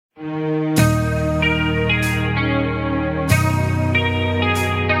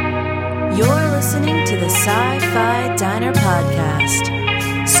Sci-Fi Diner Podcast,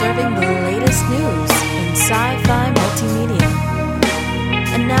 serving the latest news in sci-fi multimedia.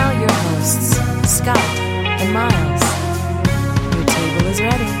 And now your hosts, Scott and Miles. Your table is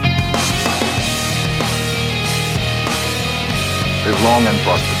ready. Live long and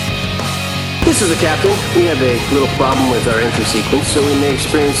prosper. This is the captain. We have a little problem with our entry sequence, so we may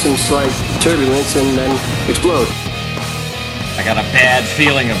experience some slight turbulence and then explode. I got a bad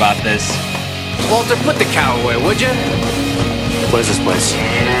feeling about this. Walter, put the cow away, would you? What is this place?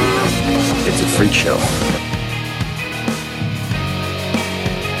 It's a freak show.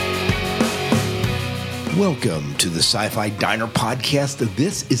 Welcome to the Sci-Fi Diner Podcast.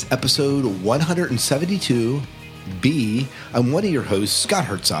 This is episode 172B. I'm one of your hosts, Scott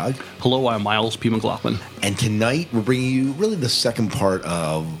Herzog. Hello, I'm Miles P. McLaughlin. And tonight we're bringing you really the second part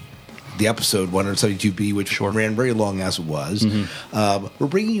of the episode 172B, which ran very long as it was. We're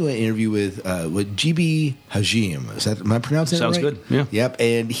bringing you an interview with GB Hajim. Am I pronouncing that right? Sounds good, yeah. Yep,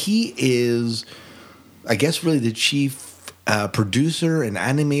 and he is, I guess, really the chief producer and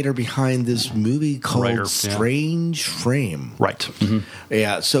animator behind this movie called Strange Frame. Right. Mm-hmm.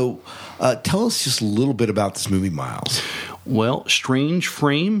 Yeah, so tell us just a little bit about this movie, Miles. Well, Strange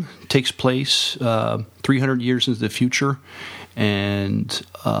Frame takes place 300 years into the future, and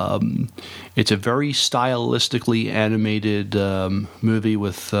it's a very stylistically animated movie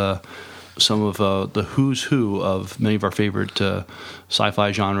with some of the who's who of many of our favorite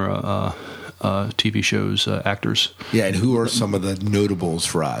sci-fi genre TV shows, actors. Yeah, and who are some of the notables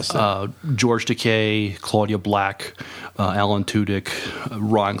for us? George Takei, Claudia Black, Alan Tudyk,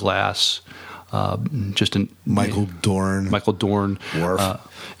 Ron Glass, Michael Dorn. Worf.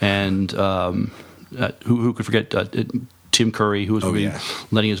 And who could forget Tim Curry, who was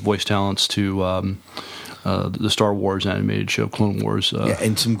lending his voice talents to the Star Wars animated show, Clone Wars.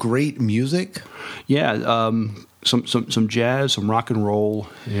 And some great music. Yeah, some jazz, some rock and roll.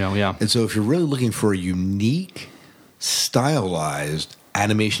 And so, if you're really looking for a unique, stylized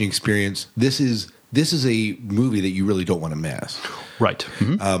animation experience, this is a movie that you really don't want to miss. Right.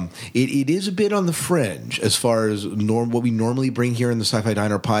 Mm-hmm. It is a bit on the fringe as far as what we normally bring here in the Sci-Fi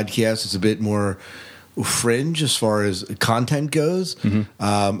Diner podcast. It's a bit more fringe as far as content goes, and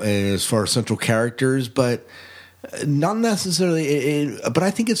as far as central characters, but not necessarily. But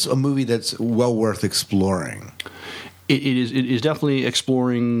I think it's a movie that's well worth exploring. It is definitely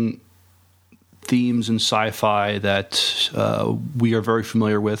exploring themes in sci-fi that we are very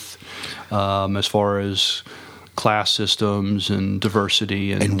familiar with, as far as class systems and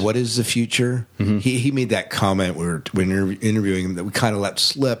diversity. And what is the future? Mm-hmm. He made that comment when interviewing him that we kind of let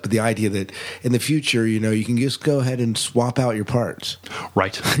slip, the idea that in the future, you can just go ahead and swap out your parts.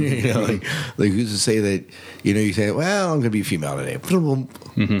 Right. like who's to say that, you say, well, I'm going to be female today.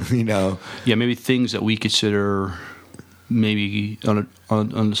 Yeah, maybe things that we consider maybe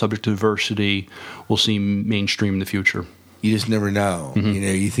on the subject of diversity will seem mainstream in the future. You just never know. Mm-hmm.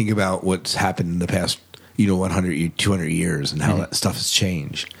 You think about what's happened in the past 100, 200 years and how that stuff has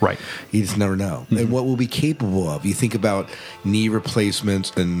changed. Right. You just never know. Mm-hmm. And what we'll be capable of. You think about knee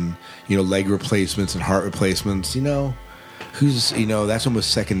replacements and, leg replacements and heart replacements, that's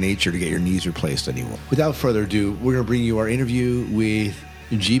almost second nature to get your knees replaced anymore. Without further ado, we're going to bring you our interview with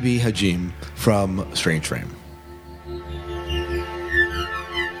GB Hajim from Strange Frame.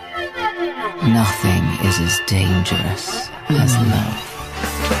 Nothing is as dangerous as love.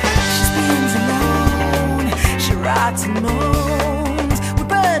 She spins alone, she rots and moans. We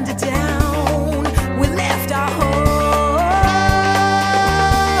burned it down, we left our home.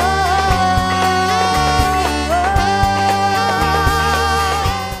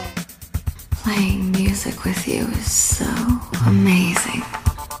 Playing music with you is so amazing.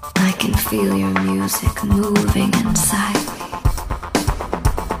 I can feel your music moving inside me.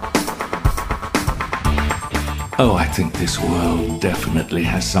 Oh, I think this world definitely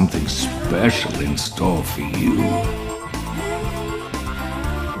has something special in store for you.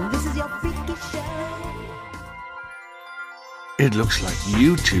 This is your freaky show. It looks like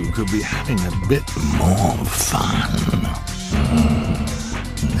you two could be having a bit more fun.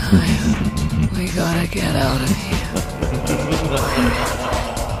 We gotta get out of here.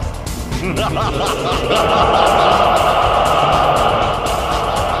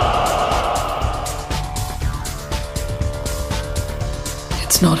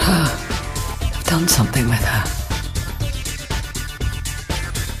 It's not her. I've done something with her.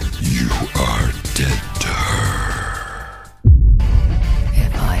 You are dead to her.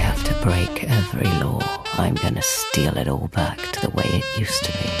 If I have to break every law, I'm gonna steal it all back to the way it used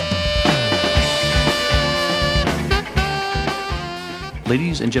to be.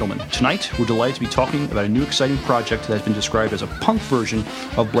 Ladies and gentlemen, tonight we're delighted to be talking about a new exciting project that has been described as a punk version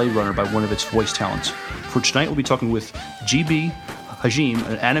of Blade Runner by one of its voice talents. For tonight, we'll be talking with GB Hajim,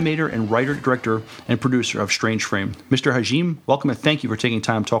 an animator and writer, director, and producer of Strange Frame. Mr. Hajim, welcome and thank you for taking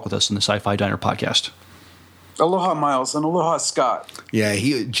time to talk with us in the Sci-Fi Diner podcast. Aloha, Miles, and aloha, Scott. Yeah,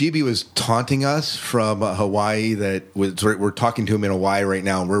 GB was taunting us from Hawaii. We're talking to him in Hawaii right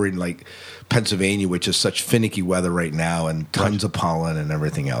now, and we're in like Pennsylvania, which is such finicky weather right now, and tons of pollen and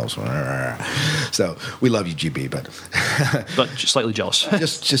everything else. So we love you, GB, but just slightly jealous.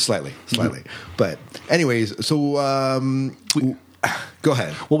 just slightly. But anyways, so go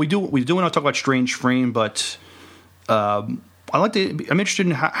ahead. Well, we do want to talk about Strange Frame, but I'm interested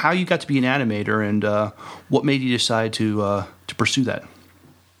in how you got to be an animator and what made you decide to pursue that.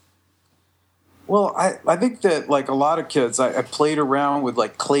 Well, I think that, like a lot of kids, I played around with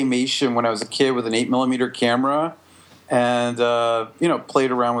like claymation when I was a kid with an 8mm camera, and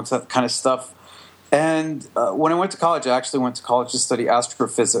played around with that kind of stuff. And when I went to college, I actually went to college to study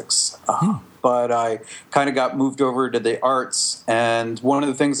astrophysics. But I kind of got moved over to the arts, and one of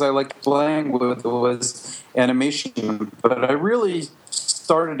the things I liked playing with was animation. But I really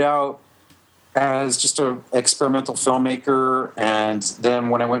started out as just an experimental filmmaker, and then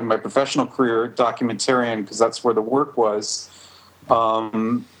when I went in my professional career, documentarian, because that's where the work was.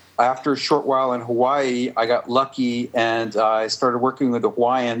 After a short while in Hawaii, I got lucky, and I started working with the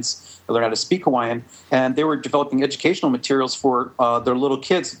Hawaiians. I learned how to speak Hawaiian, and they were developing educational materials for their little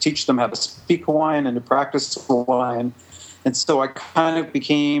kids to teach them how to speak Hawaiian and to practice Hawaiian. And so I kind of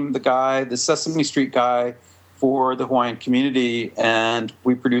became the Sesame Street guy for the Hawaiian community, and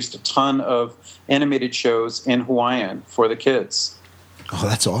we produced a ton of animated shows in Hawaiian for the kids. Oh,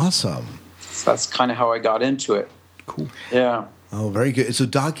 that's awesome. So that's kind of how I got into it. Cool. Yeah. Oh, very good. So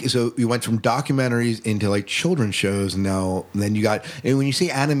you went from documentaries into like children's shows, and then you got. And when you say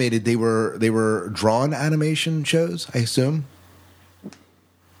animated, they were drawn animation shows, I assume.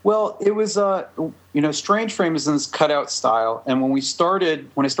 Well, it was Strange Frame is in this cutout style, and when I started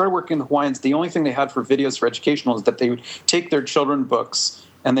working with the Hawaiians, the only thing they had for videos for educational is that they would take their children's books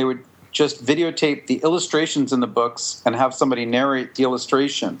and they would just videotape the illustrations in the books and have somebody narrate the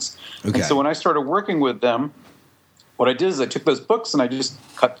illustrations. Okay. And so when I started working with them, what I did is I took those books and I just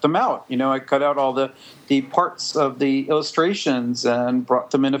cut them out. I cut out all the parts of the illustrations and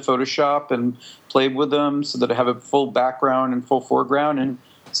brought them into Photoshop and played with them so that I have a full background and full foreground, and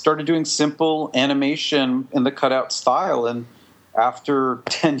started doing simple animation in the cutout style. And after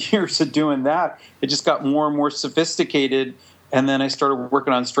 10 years of doing that, it just got more and more sophisticated. And then I started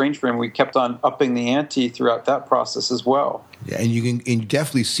working on Strange Frame. We kept on upping the ante throughout that process as well. Yeah, and you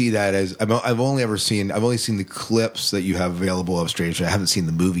definitely see that as I've only seen the clips that you have available of Strange Frame. I haven't seen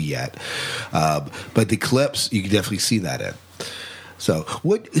the movie yet, but the clips you can definitely see that in. So,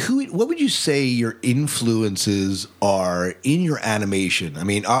 what would you say your influences are in your animation? I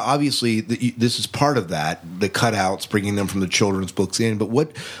mean, obviously, this is part of that, the cutouts, bringing them from the children's books in. But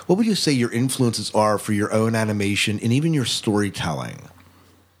what would you say your influences are for your own animation and even your storytelling?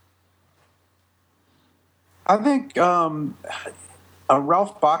 I think Ralph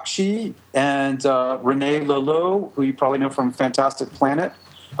Bakshi and Renee Lalo, who you probably know from Fantastic Planet,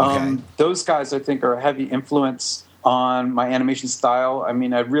 those guys I think are a heavy influence on my animation style. I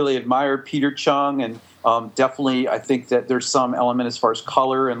mean, I really admire Peter Chung, and definitely I think that there's some element as far as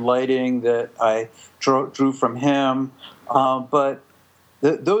color and lighting that I drew from him. But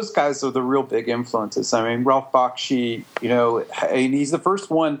those guys are the real big influences. I mean, Ralph Bakshi, he's the first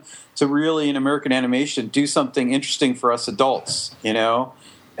one to really, in American animation, do something interesting for us adults,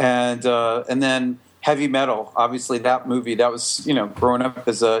 and then Heavy Metal, obviously that movie, that was, growing up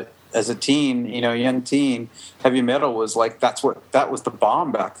as a teen, young teen, Heavy Metal was like, that was the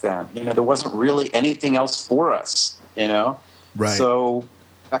bomb back then. There wasn't really anything else for us, Right. So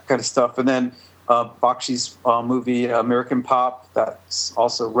that kind of stuff. And then Bakshi's movie, American Pop, that's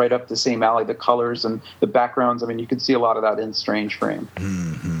also right up the same alley, the colors and the backgrounds. I mean, you can see a lot of that in Strange Frame.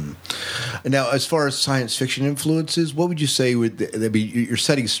 Mm-hmm. Now, as far as science fiction influences, what would you say you're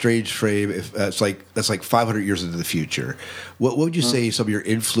setting Strange Frame, if that's like 500 years into the future. What would you say some of your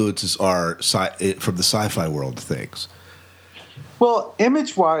influences are from the sci-fi world of things? Well,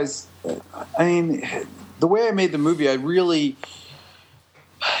 image-wise, I mean, the way I made the movie,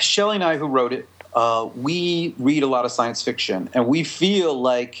 Shelley and I, who wrote it, we read a lot of science fiction, and we feel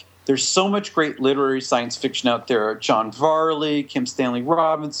like there's so much great literary science fiction out there. John Varley, Kim Stanley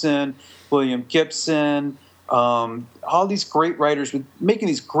Robinson, William Gibson, all these great writers with making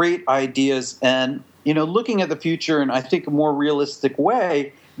these great ideas and, looking at the future in, I think, a more realistic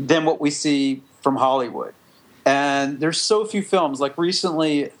way than what we see from Hollywood. And there's so few films. Like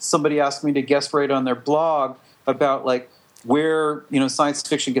recently, somebody asked me to guest write on their blog about like where science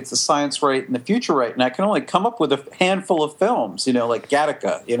fiction gets the science right and the future right, and I can only come up with a handful of films. Like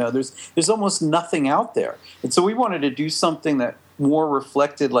Gattaca. There's almost nothing out there, and so we wanted to do something that more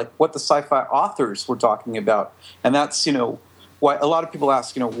reflected like what the sci-fi authors were talking about, and that's why a lot of people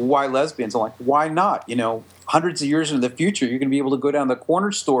ask why lesbians. I'm like, why not? Hundreds of years into the future, you're going to be able to go down the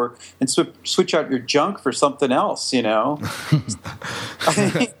corner store and switch out your junk for something else.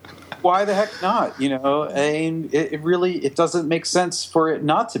 Why the heck not? It doesn't make sense for it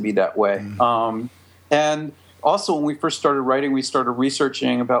not to be that way. And also, when we first started writing, we started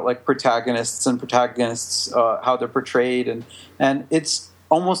researching about like protagonists, how they're portrayed, and it's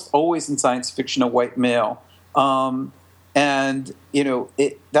almost always in science fiction a white male. And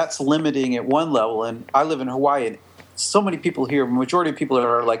that's limiting at one level. And I live in Hawaii, and so many people here, majority of people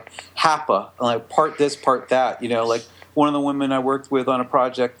are like Hapa, like part this, part that. Like one of the women I worked with on a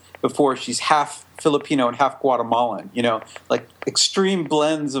project before, she's half Filipino and half Guatemalan. Like extreme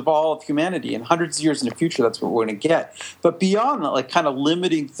blends of all of humanity. And hundreds of years in the future, that's what we're going to get. But beyond that, like kind of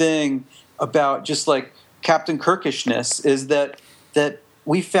limiting thing about just like Captain Kirkishness is that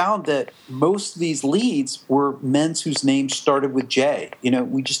we found that most of these leads were men whose names started with J.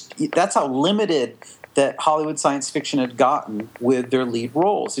 That's how limited that Hollywood science fiction had gotten with their lead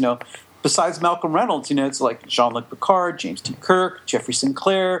roles. Besides Malcolm Reynolds, it's like Jean-Luc Picard, James T. Kirk, Jeffrey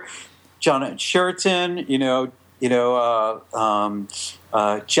Sinclair, John Sheraton,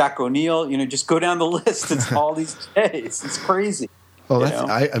 Jack O'Neill. Just go down the list. It's all these J's. It's crazy. Well,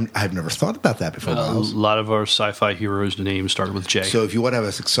 I've never thought about that before. A lot of our sci-fi heroes' names start with J. So if you want to have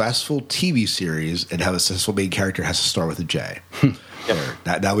a successful TV series and have a successful main character, it has to start with a J.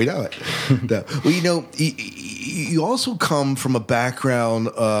 Yep. Now we know it. Well, you also come from a background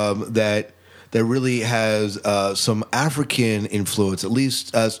that really has some African influence, at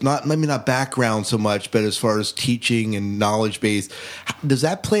least maybe not background so much, but as far as teaching and knowledge base. Does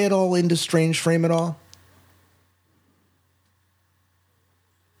that play at all into Strange Frame at all?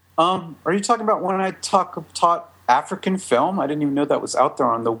 Are you talking about when I taught African film? I didn't even know that was out there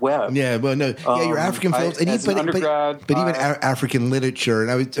on the web. Yeah, well, no, your African films, but even African literature,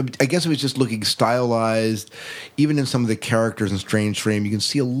 and I guess it was just looking stylized. Even in some of the characters in Strange Frame, you can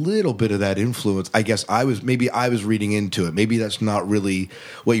see a little bit of that influence. I guess I was reading into it. Maybe that's not really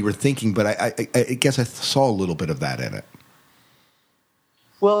what you were thinking, but I guess I saw a little bit of that in it.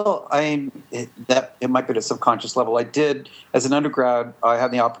 Well, it might be at a subconscious level. I did, as an undergrad, I had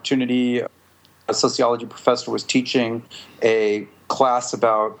the opportunity. A sociology professor was teaching a class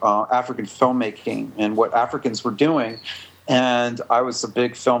about African filmmaking and what Africans were doing. And I was a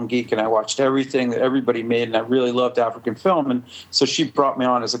big film geek, and I watched everything that everybody made, and I really loved African film. And so she brought me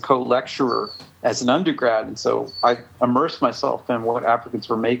on as a co-lecturer as an undergrad. And so I immersed myself in what Africans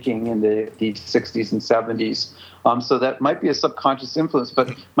were making in the 60s and 70s. So that might be a subconscious influence.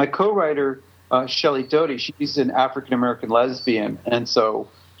 But my co-writer, Shelley Doty, she's an African-American lesbian. And so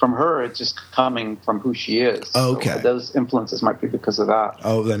from her, it's just coming from who she is. Oh, okay. So those influences might be because of that.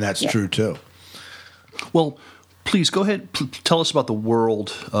 Oh, then that's true, too. Well, please go ahead. Tell us about the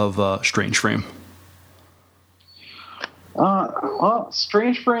world of Strange Frame. Well,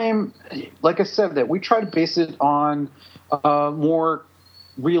 Strange Frame, like I said, that we try to base it on a more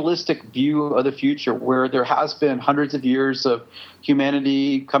realistic view of the future, where there has been hundreds of years of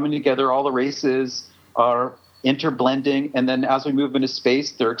humanity coming together. All the races are interblending, and then as we move into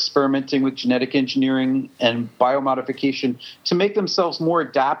space, they're experimenting with genetic engineering and biomodification to make themselves more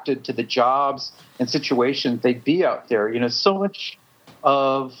adapted to the jobs and situations they'd be out there. So much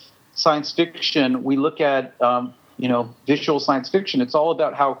of science fiction, we look at visual science fiction, it's all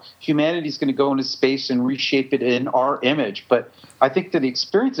about how humanity is going to go into space and reshape it in our image. But I think that the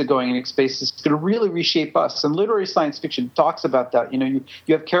experience of going into space is going to really reshape us. And literary science fiction talks about that. You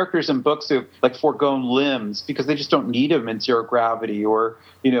have characters in books who have like foregone limbs because they just don't need them in zero gravity, or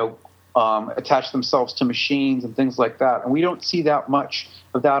attach themselves to machines and things like that. And we don't see that much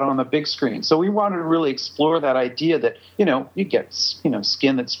of that on the big screen. So we wanted to really explore that idea that, you get,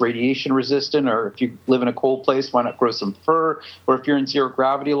 skin that's radiation resistant, or if you live in a cold place, why not grow some fur? Or if you're in zero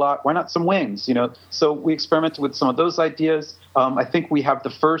gravity a lot, why not some wings? So we experimented with some of those ideas. I think we have the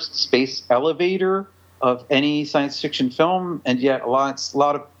first space elevator of any science fiction film, and yet a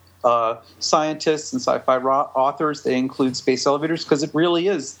lot of scientists and sci-fi authors, they include space elevators because it really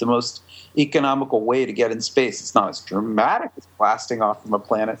is the most economical way to get in space. It's not as dramatic as blasting off from a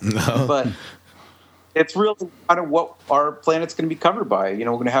planet, but it's really kind of what our planet's going to be covered by. We're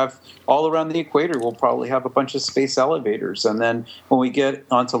going to have all around the equator, we'll probably have a bunch of space elevators. And then when we get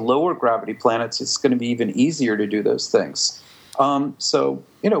onto lower gravity planets, it's going to be even easier to do those things. So,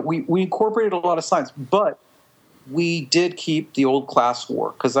 we incorporated a lot of science, but we did keep the old class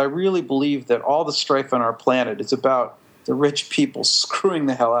war, because I really believe that all the strife on our planet is about the rich people screwing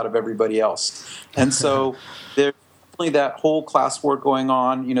the hell out of everybody else. And so there's definitely that whole class war going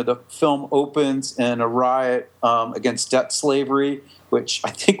on. The film opens in a riot against debt slavery, which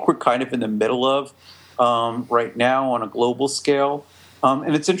I think we're kind of in the middle of right now on a global scale.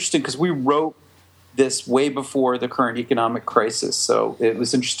 And it's interesting because we wrote this way before the current economic crisis. So it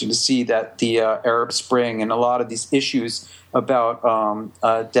was interesting to see that the Arab Spring and a lot of these issues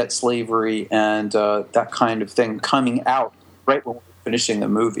about debt slavery and that kind of thing coming out right when we're finishing the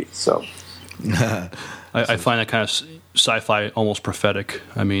movie. So I find that kind of sci-fi almost prophetic.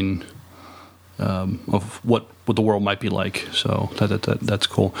 I mean, of what the world might be like. So that's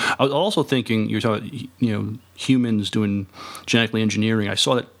cool. I was also thinking, you're talking about, humans doing genetically engineering. I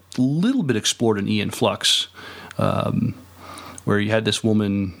saw that a little bit explored in Ian Flux, where you had this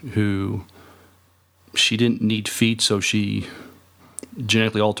woman who she didn't need feet, so she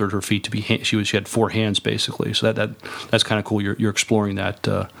genetically altered her feet to be she had 4 hands basically. So that's kind of cool. You're exploring that,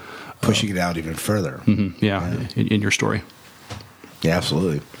 pushing it out even further. In your story. Yeah,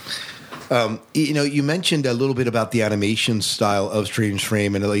 absolutely. You mentioned a little bit about the animation style of Strange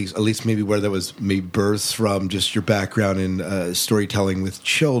Frame, and at least maybe where that was maybe birthed from just your background in storytelling with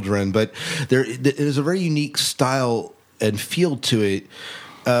children. But there's a very unique style and feel to it.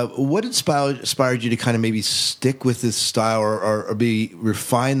 What inspired you to kind of maybe stick with this style or maybe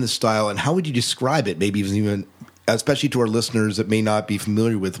refine the style, and how would you describe it? Maybe even especially to our listeners that may not be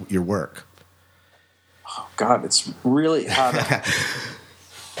familiar with your work. Oh God, it's really hard.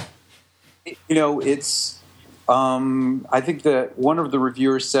 It's. I think that one of the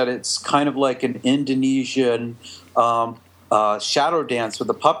reviewers said it's kind of like an Indonesian shadow dance with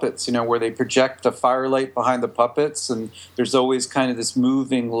the puppets. Where they project the firelight behind the puppets, and there's always kind of this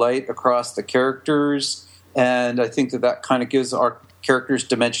moving light across the characters. And I think that kind of gives our characters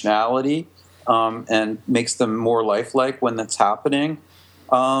dimensionality and makes them more lifelike when that's happening.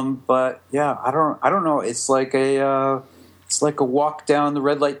 But yeah, I don't know. It's like a walk down the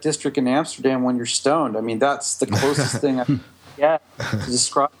red light district in Amsterdam when you're stoned. I mean, that's the closest thing I can get to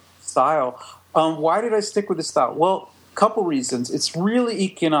describe the style. Why did I stick with this style? Well, a couple reasons. It's really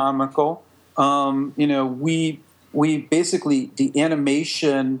economical. We basically, the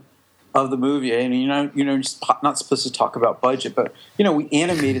animation of the movie, and you're just not supposed to talk about budget, but we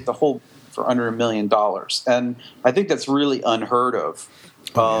animated the whole for under $1 million, and I think that's really unheard of.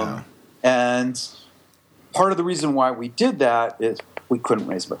 And part of the reason why we did that is we couldn't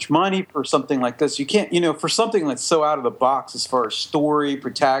raise much money for something like this. You can't, for something that's so out of the box as far as story,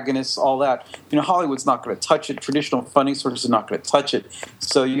 protagonists, all that, Hollywood's not going to touch it. Traditional funding sources are not going to touch it.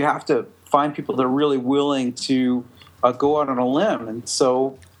 So you have to find people that are really willing to go out on a limb. And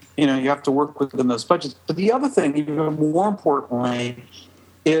so, you have to work within those budgets. But the other thing, even more importantly,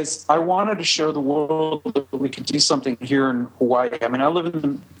 is I wanted to show the world that we could do something here in Hawaii. I mean, I live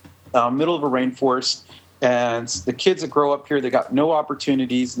in the middle of a rainforest, and the kids that grow up here, they got no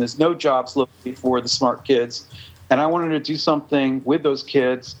opportunities, and there's no jobs looking for the smart kids. And I wanted to do something with those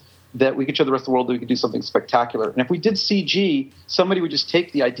kids that we could show the rest of the world that we could do something spectacular. And if we did CG, somebody would just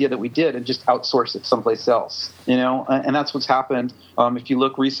take the idea that we did and just outsource it someplace else, and that's what's happened. If you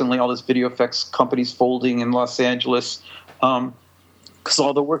look recently, all this video effects companies folding in Los Angeles, because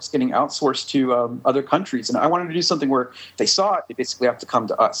all the work's getting outsourced to other countries. And I wanted to do something where they saw it, they basically have to come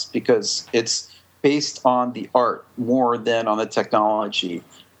to us because it's based on the art more than on the technology.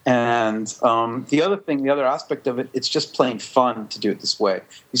 And the other aspect of it, it's just plain fun to do it this way.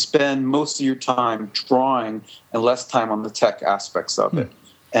 You spend most of your time drawing and less time on the tech aspects of it.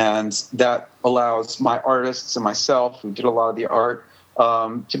 And that allows my artists and myself, who did a lot of the art,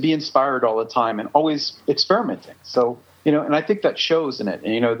 to be inspired all the time and always experimenting. So, and I think that shows in it.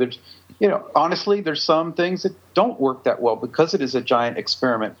 And, there's, honestly, there's some things that don't work that well because it is a giant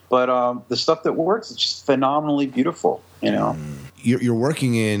experiment. But the stuff that works, it's just phenomenally beautiful, You're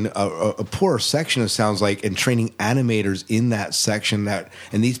working in a poor section, it sounds like, and training animators in that section.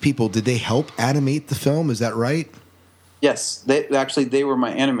 And these people, did they help animate the film? Is that right? Yes, they were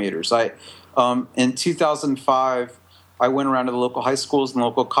my animators. In 2005, I went around to the local high schools and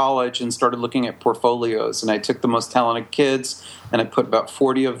local college and started looking at portfolios. And I took the most talented kids, and I put about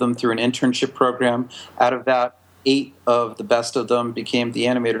 40 of them through an internship program. Out of that, 8 of the best of them became the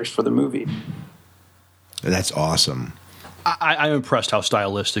animators for the movie. That's awesome. I'm impressed how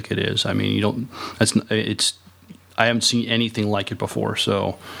stylistic it is. I mean, I haven't seen anything like it before,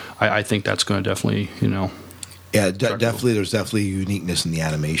 so I think that's going to definitely, Yeah, definitely. There's definitely uniqueness in the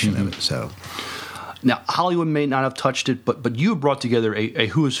animation of it. So now Hollywood may not have touched it, but you brought together a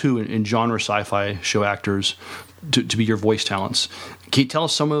who's who in genre sci-fi show actors to be your voice talents. Can you tell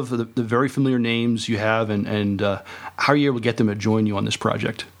us some of the very familiar names you have, and how are you able to get them to join you on this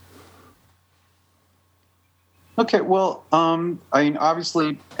project? Okay, well, I mean,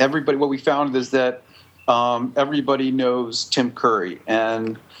 obviously, what we found is that everybody knows Tim Curry.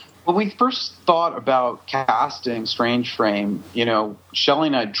 And when we first thought about casting Strange Frame, Shelley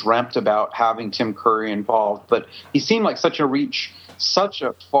and I dreamt about having Tim Curry involved, but he seemed like such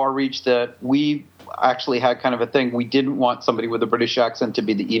a far reach that we actually had kind of a thing. We didn't want somebody with a British accent to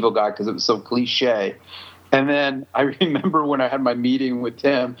be the evil guy because it was so cliche. And then I remember when I had my meeting with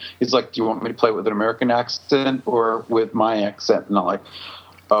Tim, he's like, do you want me to play with an American accent or with my accent? And I'm like,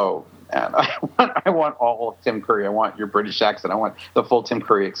 oh, man, I want all of Tim Curry. I want your British accent. I want the full Tim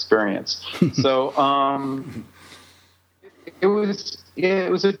Curry experience. So it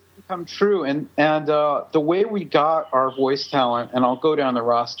was a come true. And the way we got our voice talent, and I'll go down the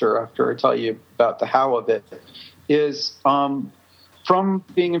roster after I tell you about the how of it, is from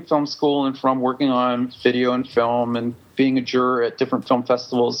being in film school and from working on video and film and being a juror at different film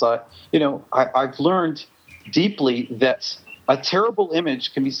festivals, I've learned deeply that a terrible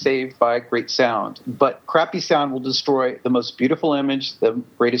image can be saved by great sound, but crappy sound will destroy the most beautiful image, the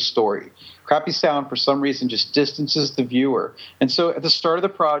greatest story. Crappy sound, for some reason, just distances the viewer. And so at the start of the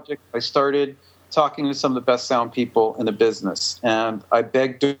project, I started talking to some of the best sound people in the business, and I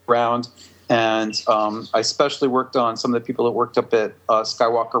begged around. And I especially worked on some of the people that worked up at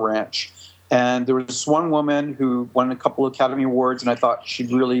Skywalker Ranch. And there was this one woman who won a couple of Academy Awards, and I thought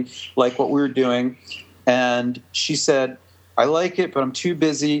she'd really like what we were doing. And she said, I like it, but I'm too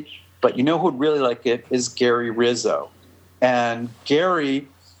busy. But you know who'd really like it is Gary Rizzo. And Gary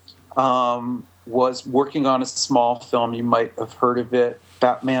was working on a small film. You might have heard of it,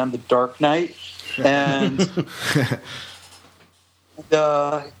 Batman: The Dark Knight. And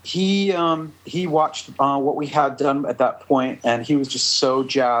he watched what we had done at that point, and he was just so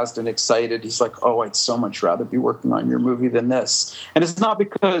jazzed and excited. He's like, "Oh, I'd so much rather be working on your movie than this." And it's not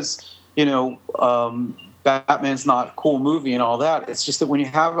because Batman's not a cool movie and all that. It's just that when you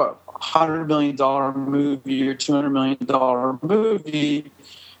have a $100 million movie or $200 million movie,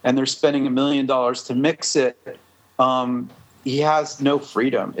 and they're spending $1 million to mix it, he has no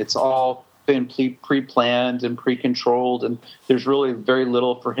freedom. It's all been pre-planned and pre-controlled, and there's really very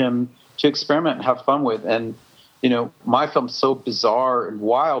little for him to experiment and have fun with. And my film's so bizarre and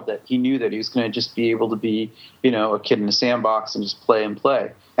wild that he knew that he was going to just be able to be a kid in a sandbox and just play and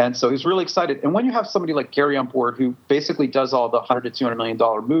play. And so he's really excited. And when you have somebody like Gary on board who basically does all the $100 to $200 million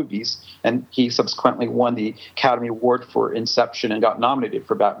movies, and he subsequently won the Academy Award for Inception and got nominated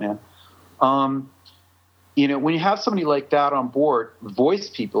for Batman, when you have somebody like that on board, voice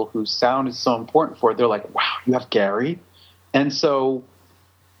people whose sound is so important for it, they're like, wow, you have Gary? And so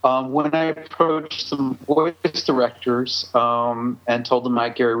when I approached some voice directors and told them I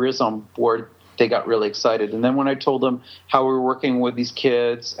had Gary Rizzo on board, they got really excited. And then when I told them how we were working with these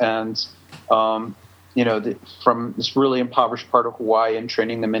kids and, from this really impoverished part of Hawaii and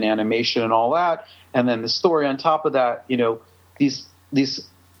training them in animation and all that, and then the story on top of that, these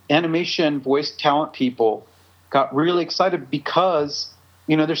animation voice talent people got really excited because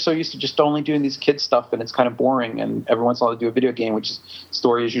they're so used to just only doing these kid stuff, and it's kind of boring, and every once in a while they do a video game, which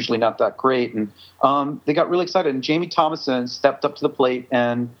story is usually not that great. And they got really excited, and Jamie Thomason stepped up to the plate,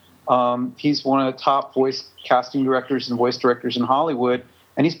 and he's one of the top voice casting directors and voice directors in Hollywood,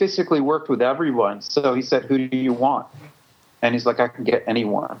 and he's basically worked with everyone. So he said, who do you want? And he's like, I can get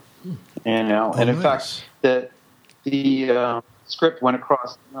anyone. And in fact, the script went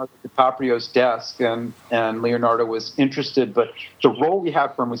across DiCaprio's desk, and Leonardo was interested, but the role we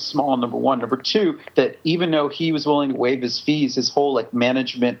had for him was small, number one. Number two, that even though he was willing to waive his fees, his whole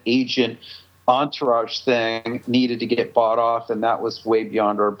management agent entourage thing needed to get bought off, and that was way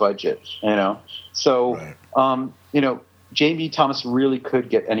beyond our budget. So right. Jamie Thomas really could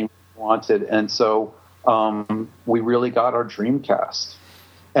get anyone he wanted, and so we really got our dream cast.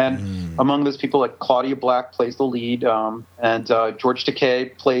 And among those people, like Claudia Black plays the lead, and George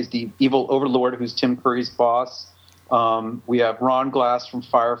Takei plays the evil overlord, who's Tim Curry's boss. We have Ron Glass from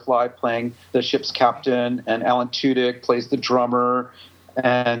Firefly playing the ship's captain, and Alan Tudyk plays the drummer,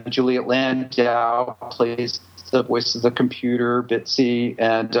 and Juliet Landau plays the voice of the computer, Bitsy,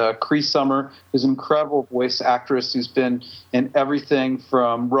 and Cree Summer, who's an incredible voice actress who's been in everything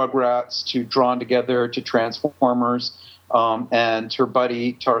from Rugrats to Drawn Together to Transformers. and her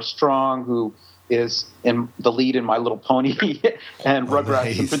buddy Tara Strong, who is in the lead in My Little Pony and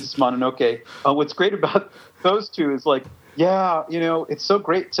Rugrats and Princess Mononoke. What's great about those two is like, yeah, it's so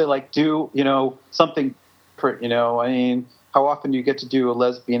great to like do, something different, I mean, how often do you get to do a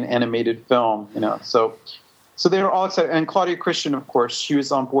lesbian animated film, So they were all excited. And Claudia Christian, of course, she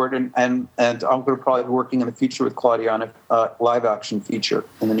was on board. And I'm going to probably be working in the future with Claudia on a live-action feature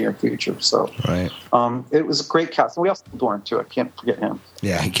in the near future. So it was a great cast. And we also had Dorn, too. I can't forget him.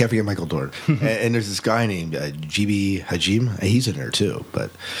 Yeah, you can't forget Michael Dorn. and there's this guy named GB Hajim. He's in there, too. But...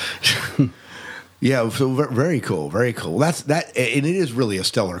 Yeah, so very cool, very cool. That's that, and it is really a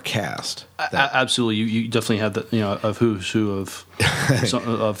stellar cast. Absolutely, you definitely have the of who's who of some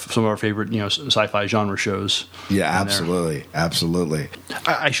of our favorite sci-fi genre shows. Yeah, absolutely, absolutely.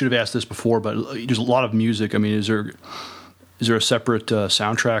 I should have asked this before, but there's a lot of music. I mean, is there a separate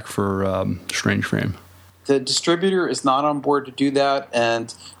soundtrack for Strange Frame? The distributor is not on board to do that,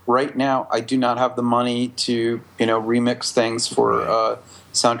 and right now I do not have the money to remix things for.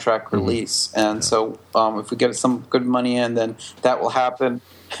 Soundtrack release, and so if we get some good money in, then that will happen.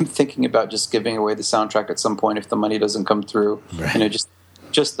 I'm thinking about just giving away the soundtrack at some point if the money doesn't come through. Right.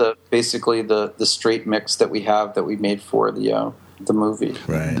 Just the basically the straight mix that we have that we made for the movie.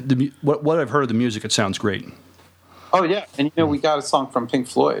 Right. What I've heard of the music, it sounds great. Oh yeah, and we got a song from Pink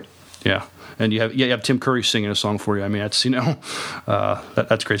Floyd. Yeah, and you have Tim Curry singing a song for you. I mean, that's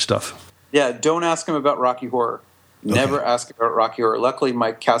that's great stuff. Yeah, don't ask him about Rocky Horror. Never ask about Rocky Horror. Luckily,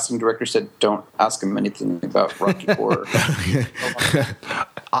 my casting director said, "Don't ask him anything about Rocky Horror."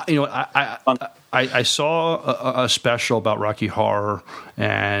 I saw a special about Rocky Horror,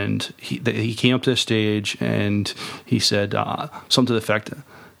 and he came up to the stage and he said something to the effect,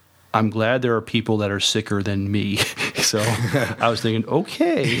 "I'm glad there are people that are sicker than me." So I was thinking,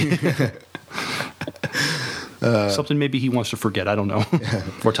 okay. Something maybe he wants to forget. I don't know.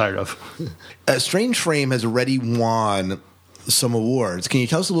 We're tired of. Strange Frame has already won some awards. Can you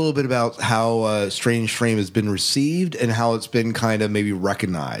tell us a little bit about how Strange Frame has been received and how it's been kind of maybe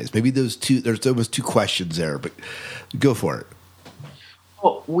recognized? Maybe there's almost two questions there, but go for it.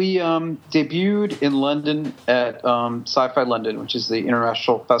 Well, we debuted in London at SciFi London, which is the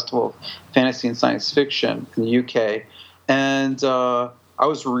International Festival of Fantasy and Science Fiction in the UK, and I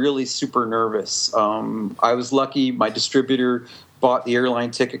was really super nervous. I was lucky. My distributor bought the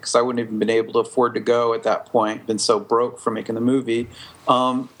airline ticket because I wouldn't have even been able to afford to go at that point. Been so broke from making the movie.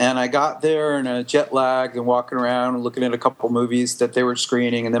 And I got there and a jet lag and walking around and looking at a couple movies that they were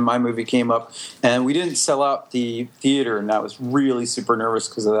screening. And then my movie came up and we didn't sell out the theater. And I was really super nervous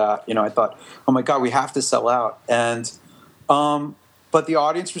because of that. I thought, oh my God, we have to sell out. And but the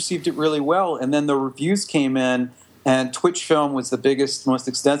audience received it really well. And then the reviews came in. And Twitch Film was the biggest, most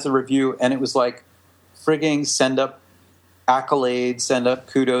extensive review, and it was like frigging send up accolades, send up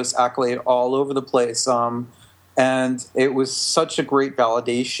kudos, accolade all over the place. And it was such a great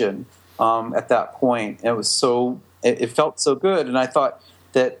validation at that point. And it felt so good, and I thought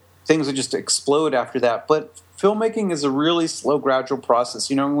that things would just explode after that. But filmmaking is a really slow, gradual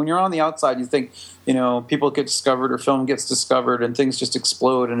process. When you're on the outside, you think, people get discovered or film gets discovered and things just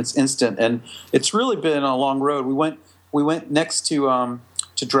explode and it's instant. And it's really been a long road. We went next to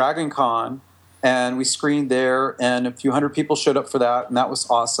Dragon Con and we screened there and a few hundred people showed up for that. And that was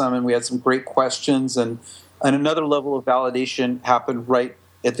awesome. And we had some great questions and another level of validation happened right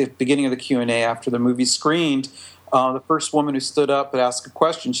at the beginning of the Q&A after the movie screened. The first woman who stood up and asked a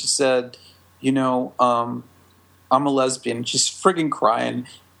question, she said, I'm a lesbian. She's friggin' crying,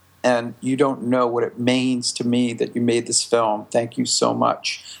 and you don't know what it means to me that you made this film. Thank you so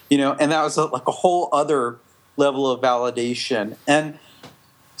much. And that was like a whole other level of validation. And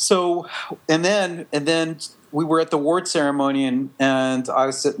so, and then we were at the award ceremony, and I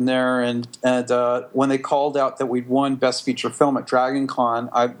was sitting there, and when they called out that we'd won Best Feature Film at Dragon Con,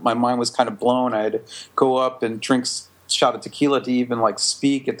 my mind was kind of blown. I had to go up and drink a shot of tequila to even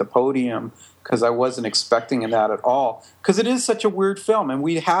speak at the podium, because I wasn't expecting that at all. Because it is such a weird film, and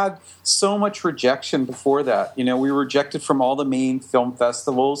we had so much rejection before that. We were rejected from all the main film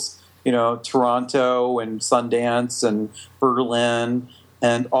festivals, Toronto and Sundance and Berlin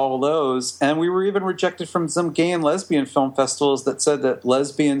and all those. And we were even rejected from some gay and lesbian film festivals that said that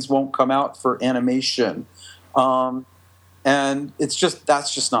lesbians won't come out for animation. And that's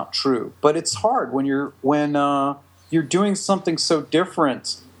just not true. But it's hard when you're doing something so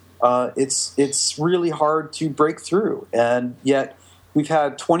different. It's really hard to break through, and yet we've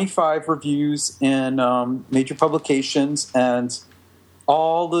had 25 reviews in major publications, and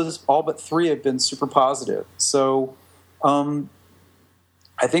all but 3 have been super positive. So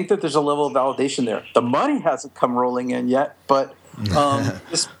I think that there's a level of validation there. The money hasn't come rolling in yet, but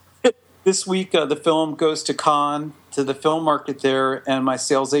this week the film goes to Cannes, to the film market there, and my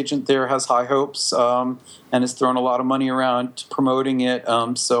sales agent there has high hopes and has thrown a lot of money around promoting it.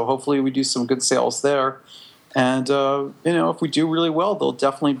 So hopefully we do some good sales there. And, if we do really well, there'll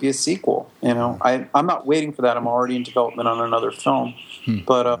definitely be a sequel. I'm not waiting for that. I'm already in development on another film.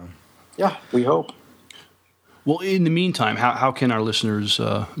 But, we hope. Well, in the meantime, how can our listeners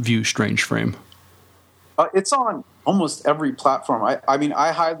view Strange Frame? It's on almost every platform.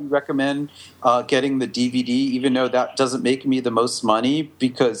 I highly recommend getting the DVD, even though that doesn't make me the most money,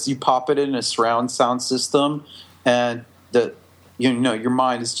 because you pop it in a surround sound system and your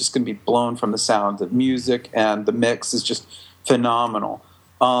mind is just going to be blown from the sound. The music and the mix is just phenomenal.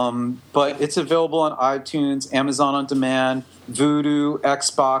 But it's available on iTunes, Amazon On Demand, Vudu,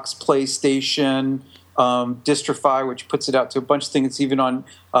 Xbox, PlayStation, Distrify, which puts it out to a bunch of things. It's even on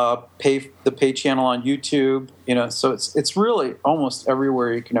the pay channel on YouTube. So it's really almost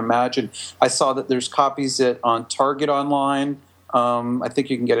everywhere you can imagine. I saw that there's copies on Target online. I think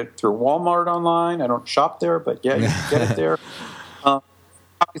you can get it through Walmart online. I don't shop there, but yeah, you can get it there.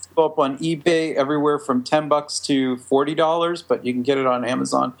 Copies go up on eBay everywhere from $10 to $40, but you can get it on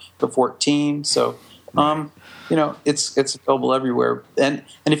Amazon for $14. So, it's available everywhere. And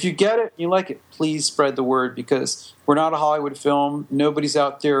if you get it and you like it, please spread the word, because we're not a Hollywood film. Nobody's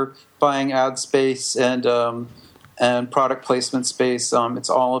out there buying ad space and product placement space. It's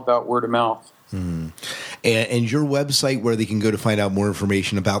all about word of mouth. And your website, where they can go to find out more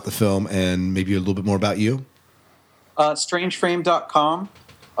information about the film and maybe a little bit more about you? Strangeframe.com.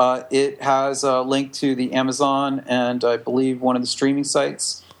 It has a link to the Amazon and I believe one of the streaming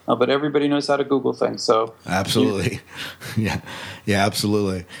sites. But everybody knows how to Google things, so absolutely, yeah,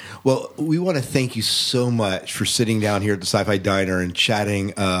 absolutely. Well, we want to thank you so much for sitting down here at the Sci-Fi Diner and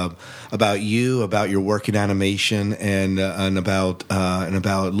chatting about you, about your work in animation, and about a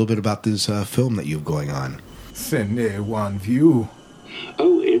little bit about this film that you have going on. Send there one view.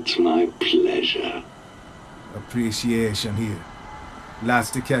 Oh, it's my pleasure. Appreciation here.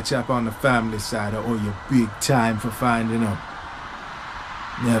 Lots to catch up on the family side. I owe you big time for finding them.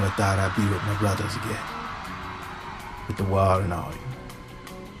 Never thought I'd be with my brothers again. With the war and all.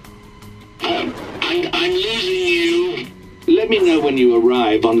 I'm losing you. Let me know when you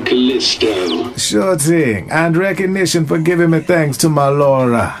arrive on Callisto. Sure thing. And recognition for giving me thanks to my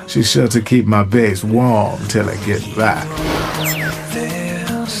Laura. She's sure to keep my base warm till I get back.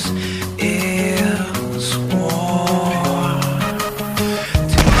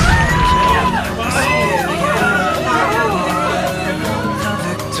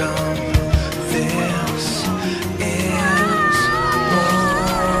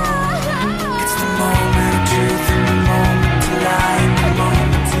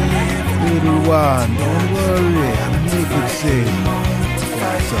 Don't worry, I'll make it safe.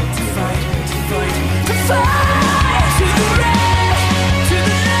 Got something to fight to the right, to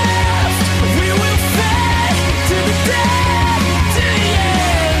the left. We will fight to the death, to the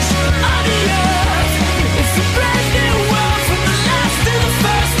edge of the earth. It's a brand new world, from the last to the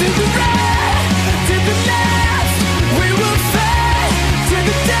first, to the right, to the left. We will fight to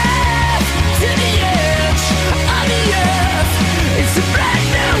the death, to the edge of the earth. It's a brand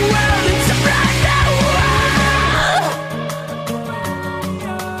new world. It's a brand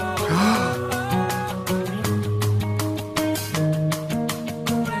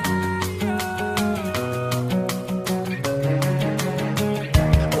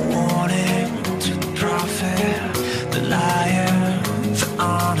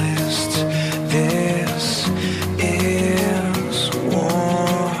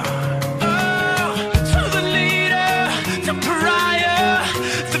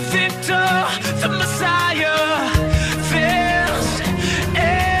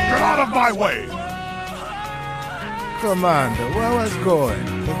Commander, where was going?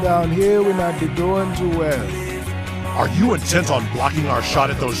 But down here we not be doing too well. Are you intent on blocking our shot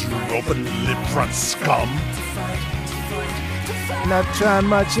at those European lip-front scum? Not trying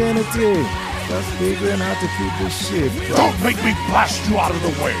much anything. Just figuring how to keep this ship going. Don't make me blast you out of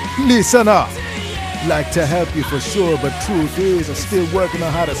the way! Listen up! Like to help you for sure, but truth is I'm still working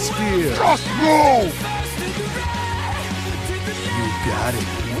on how to steer. Just move! You got it.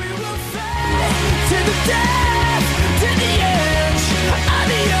 To the death, to the edge of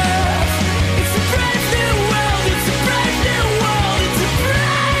the earth. It's a brand new world, it's a brand new world, it's a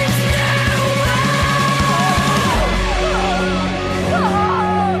brand new world.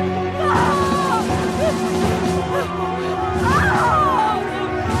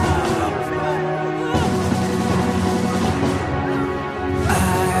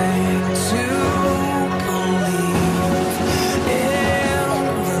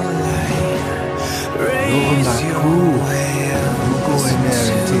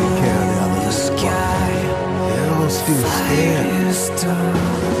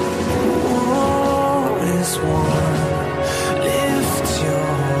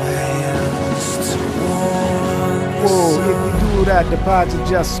 Whoa, if you do that, the parts will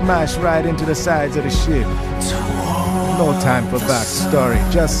just smash right into the sides of the ship. No time for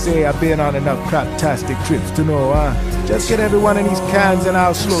backstory. Just say I've been on enough craptastic trips to know, Just get every one of these cans and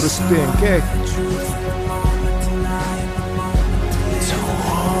I'll slow the spin, okay?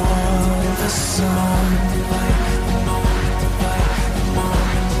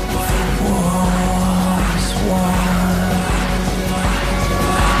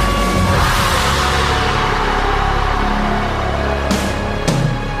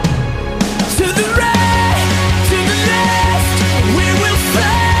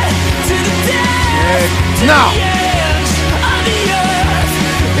 Now!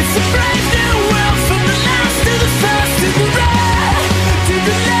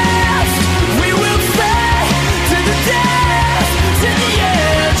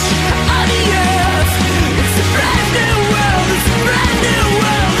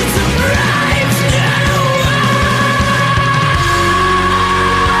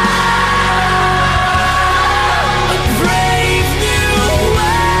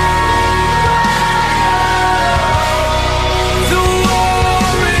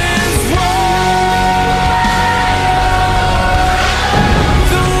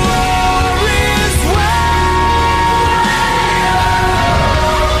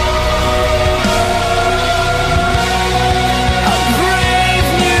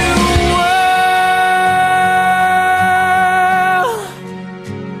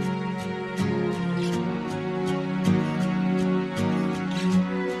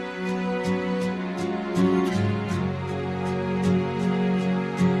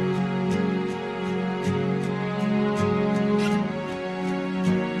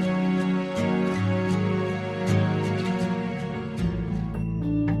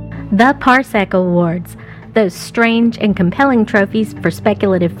 The Parsec Awards, those strange and compelling trophies for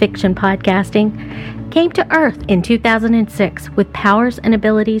speculative fiction podcasting, came to Earth in 2006 with powers and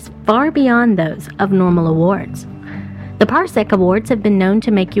abilities far beyond those of normal awards. The Parsec Awards have been known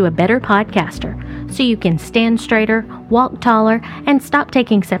to make you a better podcaster, so you can stand straighter, walk taller, and stop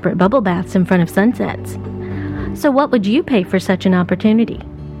taking separate bubble baths in front of sunsets. So what would you pay for such an opportunity?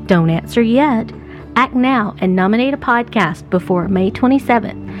 Don't answer yet. Act now and nominate a podcast before May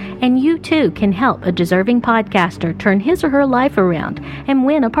 27th, and you too can help a deserving podcaster turn his or her life around and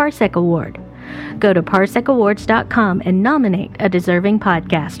win a Parsec Award. Go to parsecawards.com and nominate a deserving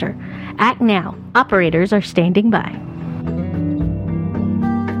podcaster. Act now. Operators are standing by.